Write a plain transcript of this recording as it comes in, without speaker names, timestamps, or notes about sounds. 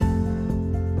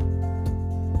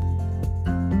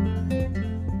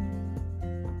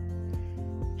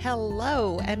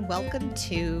Hello, and welcome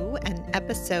to an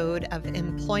episode of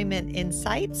Employment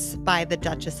Insights by the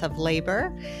Duchess of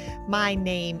Labor. My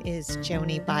name is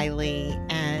Joni Biley,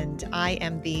 and I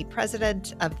am the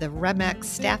president of the REMEX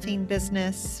staffing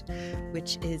business,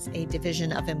 which is a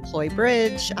division of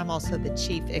EmployBridge. I'm also the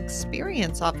chief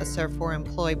experience officer for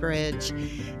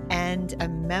EmployBridge and a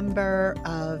member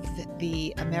of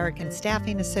the American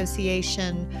Staffing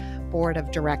Association board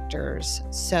of directors.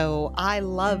 So I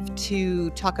love to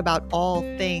talk about all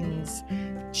things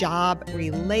job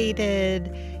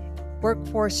related,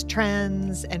 workforce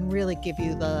trends, and really give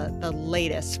you the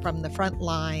latest from the front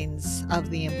lines of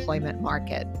the employment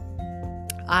market.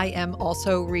 I am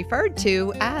also referred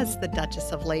to as the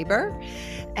Duchess of Labor.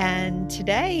 And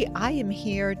today I am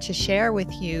here to share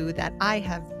with you that I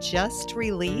have just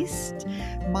released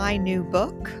my new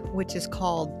book, which is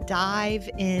called Dive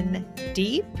in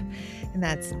Deep. And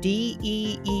that's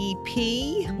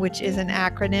D.E.E.P, which is an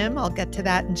acronym. I'll get to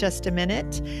that in just a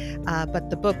minute. But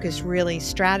the book is really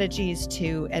strategies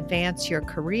to advance your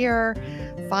career,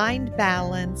 find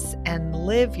balance, and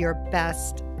live your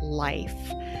best life.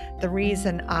 The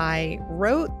reason I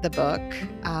wrote the book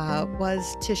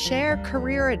was to share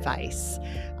career advice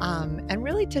and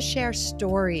really to share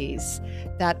stories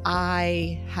that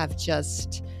I have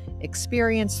just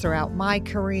experienced throughout my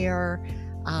career.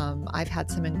 I've had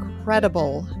some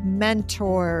incredible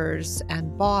mentors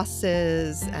and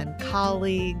bosses and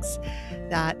colleagues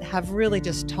that have really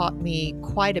just taught me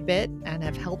quite a bit and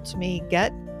have helped me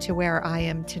get to where I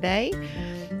am today.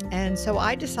 And so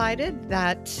I decided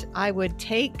that I would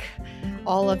take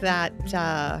all of that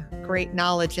great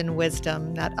knowledge and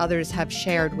wisdom that others have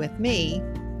shared with me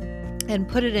and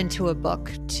put it into a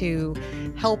book to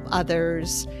help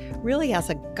others, really as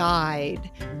a guide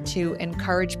to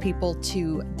encourage people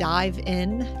to dive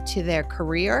into their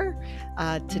career,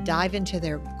 to dive into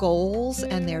their goals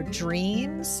and their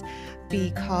dreams,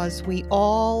 because we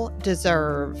all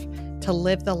deserve to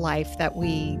live the life that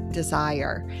we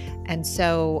desire. And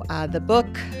so the book,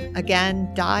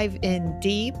 again, Dive in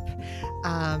Deep,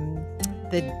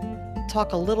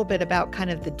 talk a little bit about kind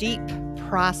of the DEEP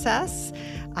process.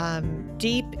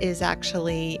 DEEP is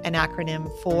actually an acronym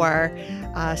for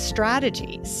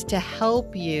strategies to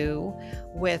help you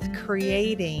with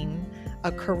creating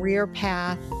a career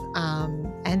path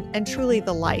and truly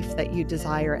the life that you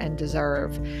desire and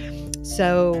deserve.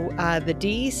 So the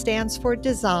D stands for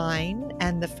design,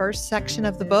 and the first section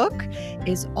of the book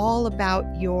is all about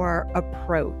your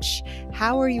approach.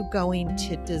 How are you going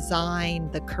to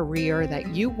design the career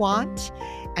that you want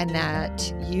and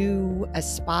that you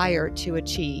aspire to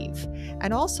achieve,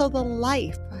 and also the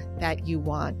life that you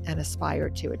want and aspire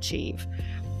to achieve?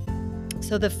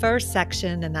 So the first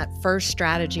section and that first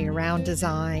strategy around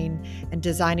design and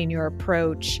designing your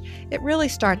approach, it really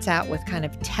starts out with kind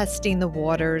of testing the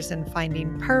waters and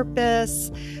finding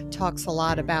purpose. Talks a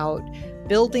lot about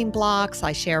building blocks.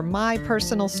 I share my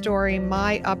personal story,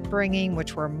 my upbringing,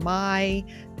 which were my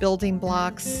building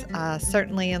blocks,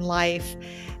 certainly in life.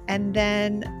 And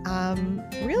then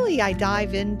really I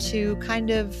dive into kind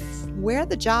of where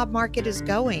the job market is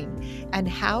going and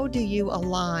how do you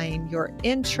align your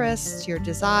interests, your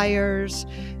desires,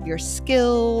 your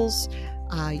skills,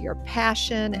 your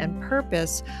passion and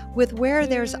purpose with where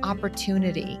there's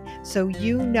opportunity. So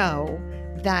you know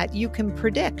that you can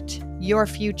predict your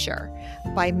future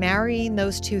by marrying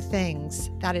those two things.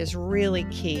 That is really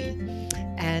key.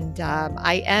 And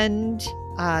I end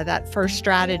that first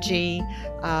strategy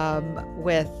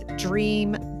with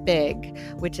Dream Big,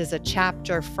 which is a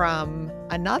chapter from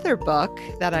another book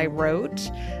that I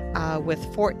wrote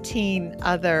with 14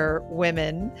 other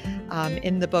women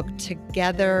in the book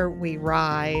Together We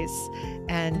Rise.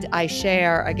 And I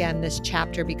share again this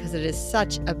chapter because it is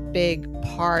such a big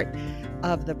part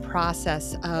of the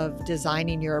process of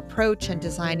designing your approach and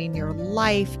designing your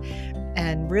life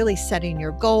and really setting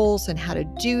your goals and how to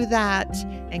do that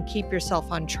and keep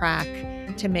yourself on track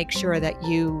to make sure that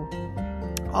you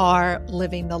are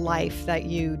living the life that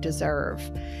you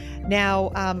deserve.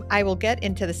 Now, I will get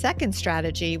into the second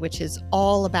strategy, which is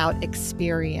all about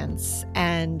experience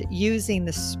and using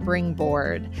the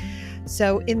springboard.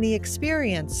 So in the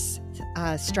experience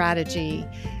strategy,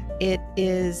 it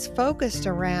is focused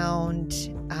around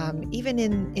even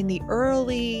in the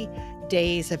early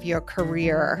days of your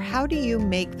career, how do you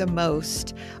make the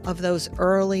most of those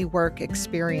early work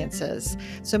experiences?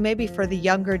 So maybe for the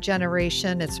younger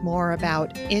generation, it's more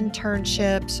about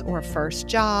internships or first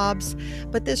jobs,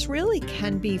 but this really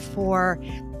can be for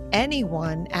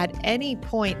anyone at any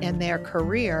point in their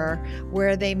career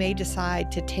where they may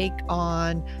decide to take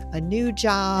on a new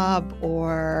job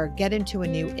or get into a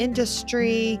new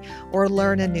industry or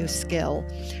learn a new skill.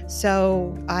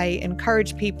 So I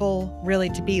encourage people really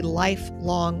to be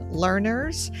lifelong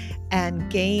learners and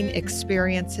gain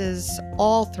experiences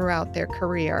all throughout their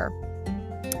career.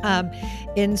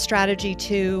 In strategy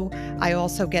 2, I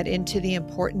also get into the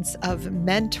importance of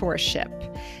mentorship.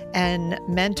 And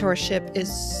mentorship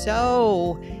is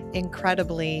so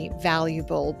incredibly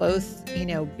valuable, both,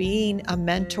 being a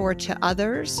mentor to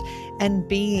others and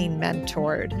being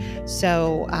mentored.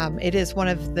 So it is one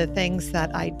of the things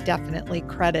that I definitely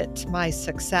credit my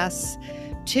success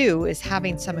to, is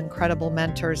having some incredible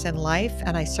mentors in life.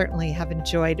 And I certainly have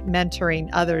enjoyed mentoring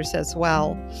others as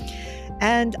well.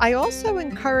 And I also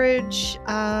encourage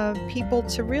people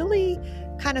to really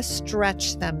kind of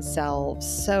stretch themselves.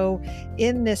 So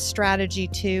in this strategy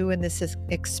 2, in this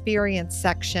experience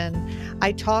section,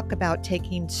 I talk about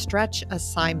taking stretch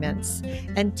assignments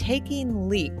and taking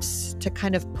leaps to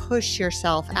kind of push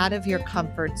yourself out of your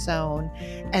comfort zone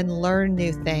and learn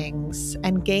new things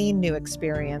and gain new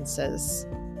experiences.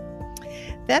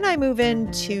 Then I move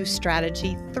into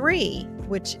strategy 3,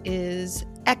 which is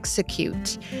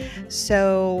execute.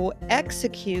 So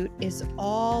execute is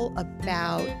all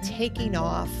about taking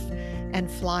off and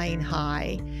flying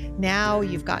high. Now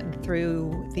you've gotten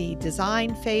through the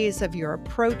design phase of your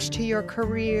approach to your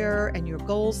career and your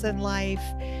goals in life.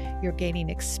 You're gaining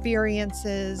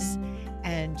experiences,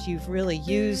 and you've really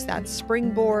used that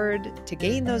springboard to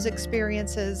gain those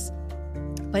experiences.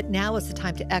 But now is the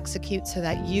time to execute so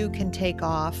that you can take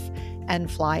off and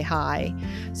fly high.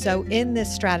 So in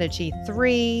this strategy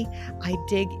 3, I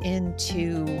dig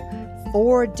into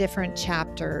 4 different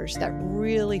chapters that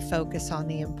really focus on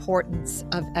the importance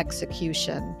of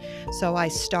execution. So I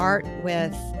start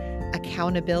with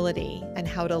accountability and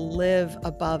how to live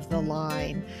above the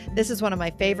line. This is one of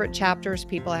my favorite chapters.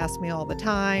 People ask me all the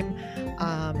time,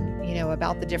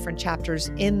 about the different chapters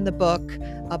in the book.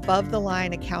 Above the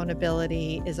line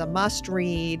accountability is a must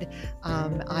read.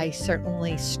 I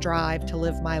certainly strive to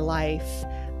live my life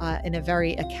in a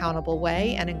very accountable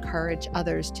way and encourage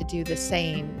others to do the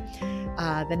same.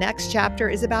 The next chapter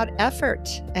is about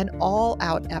effort and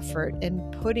all-out effort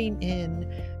and putting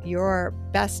in your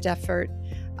best effort,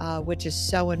 which is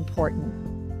so important.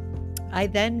 I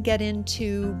then get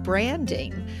into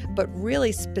branding, but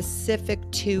really specific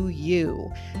to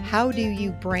you. How do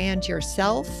you brand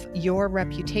yourself, your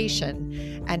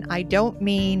reputation? And I don't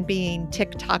mean being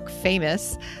TikTok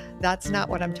famous. That's not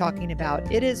what I'm talking about.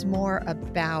 It is more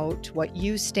about what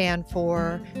you stand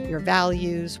for, your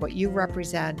values, what you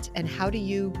represent, and how do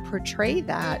you portray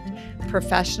that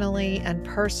professionally and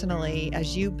personally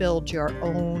as you build your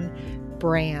own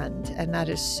brand. And that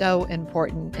is so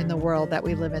important in the world that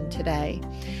we live in today.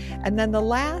 And then the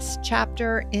last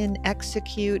chapter in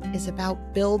Execute is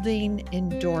about building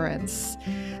endurance.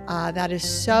 That is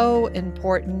so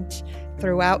important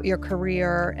throughout your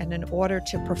career. And in order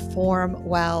to perform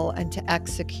well and to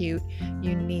execute,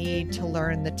 you need to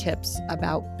learn the tips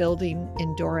about building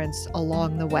endurance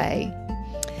along the way.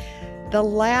 The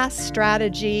last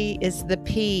strategy is the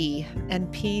P,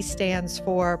 and P stands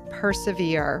for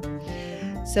persevere.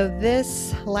 So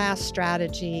this last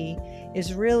strategy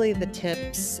is really the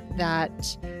tips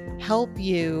that help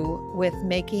you with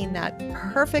making that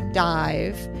perfect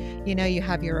dive. You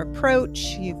have your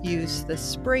approach, you've used the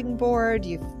springboard,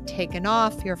 you've taken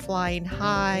off, you're flying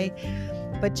high.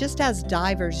 But just as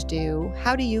divers do,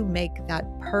 how do you make that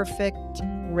perfect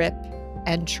rip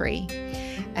entry?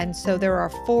 And so there are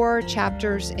 4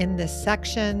 chapters in this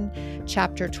section.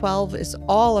 Chapter 12 is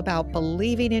all about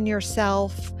believing in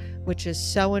yourself, which is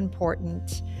so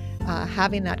important,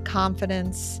 having that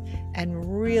confidence,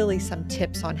 and really some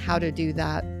tips on how to do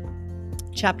that.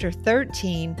 Chapter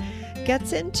 13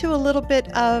 gets into a little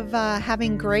bit of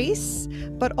having grace,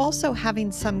 but also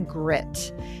having some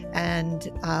grit.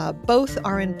 And both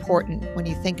are important when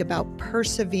you think about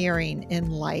persevering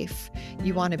in life.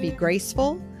 You want to be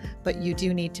graceful, but you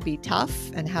do need to be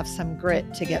tough and have some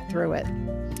grit to get through it.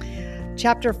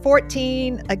 Chapter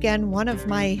 14, again, one of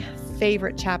my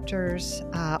favorite chapters,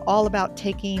 all about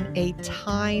taking a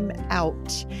time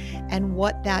out and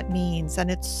what that means.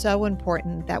 And it's so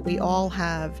important that we all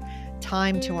have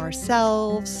time to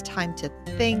ourselves, time to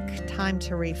think, time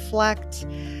to reflect.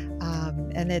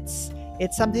 And it's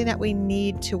something that we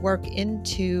need to work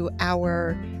into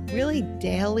our really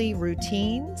daily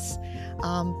routines.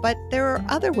 But there are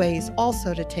other ways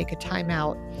also to take a time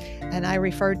out. And I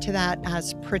refer to that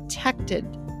as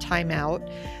protected time out.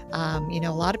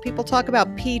 A lot of people talk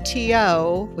about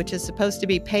PTO, which is supposed to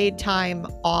be paid time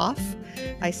off.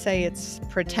 I say it's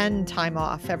pretend time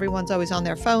off. Everyone's always on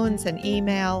their phones and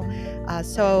email.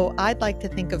 So I'd like to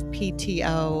think of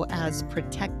PTO as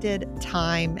protected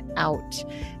time out.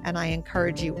 And I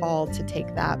encourage you all to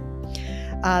take that.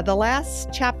 The last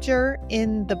chapter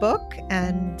in the book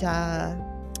and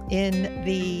in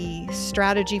the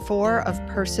strategy 4 of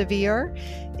persevere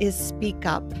is speak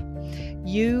up.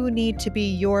 You need to be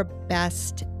your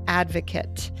best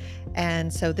advocate.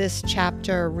 And so this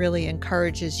chapter really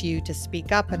encourages you to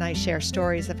speak up, and I share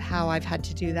stories of how I've had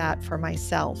to do that for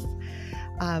myself.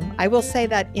 I will say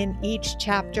that in each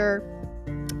chapter,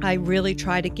 I really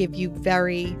try to give you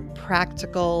very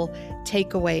practical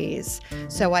takeaways.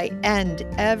 So I end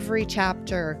every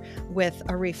chapter with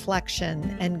a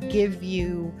reflection and give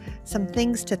you some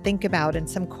things to think about and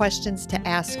some questions to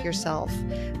ask yourself,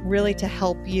 really to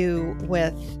help you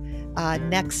with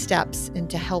next steps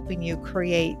into helping you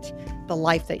create the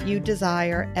life that you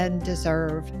desire and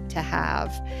deserve to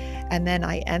have. And then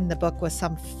I end the book with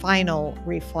some final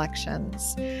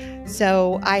reflections.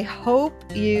 So I hope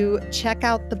you check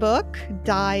out the book,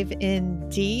 Dive in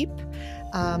Deep.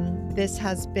 This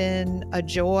has been a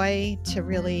joy to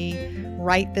really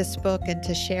write this book and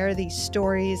to share these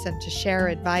stories and to share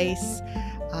advice.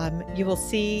 You will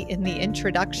see in the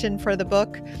introduction for the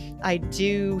book, I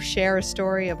do share a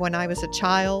story of when I was a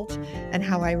child and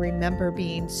how I remember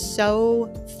being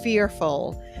so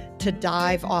fearful to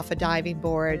dive off a diving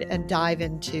board and dive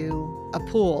into a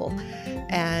pool.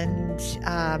 And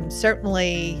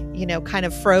certainly, kind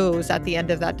of froze at the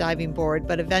end of that diving board,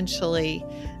 but eventually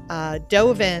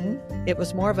dove in. It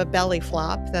was more of a belly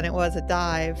flop than it was a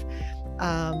dive,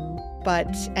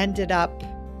 but ended up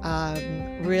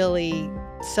really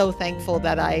so thankful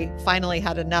that I finally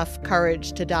had enough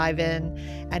courage to dive in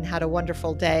and had a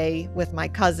wonderful day with my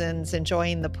cousins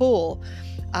enjoying the pool.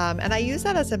 And I use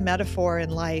that as a metaphor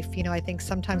in life. I think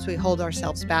sometimes we hold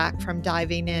ourselves back from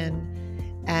diving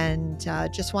in, and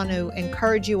just want to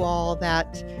encourage you all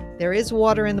that there is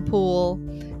water in the pool.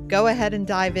 Go ahead and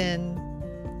dive in.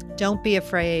 Don't be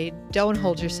afraid. Don't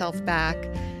hold yourself back.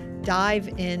 Dive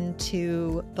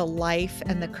into the life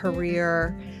and the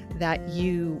career that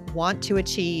you want to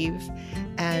achieve.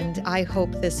 And I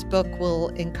hope this book will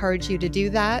encourage you to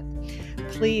do that.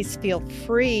 Please feel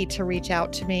free to reach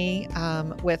out to me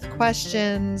with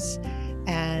questions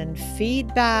and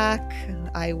feedback.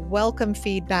 I welcome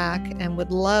feedback and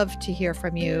would love to hear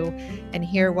from you and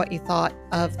hear what you thought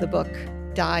of the book,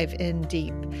 Dive in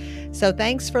Deep. So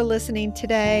thanks for listening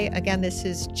today. Again, this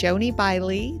is Joni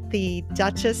Biley, the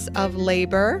Duchess of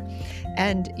Labor.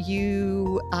 And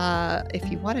you,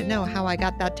 if you want to know how I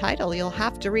got that title, you'll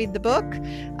have to read the book.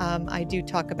 I do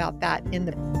talk about that in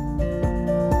the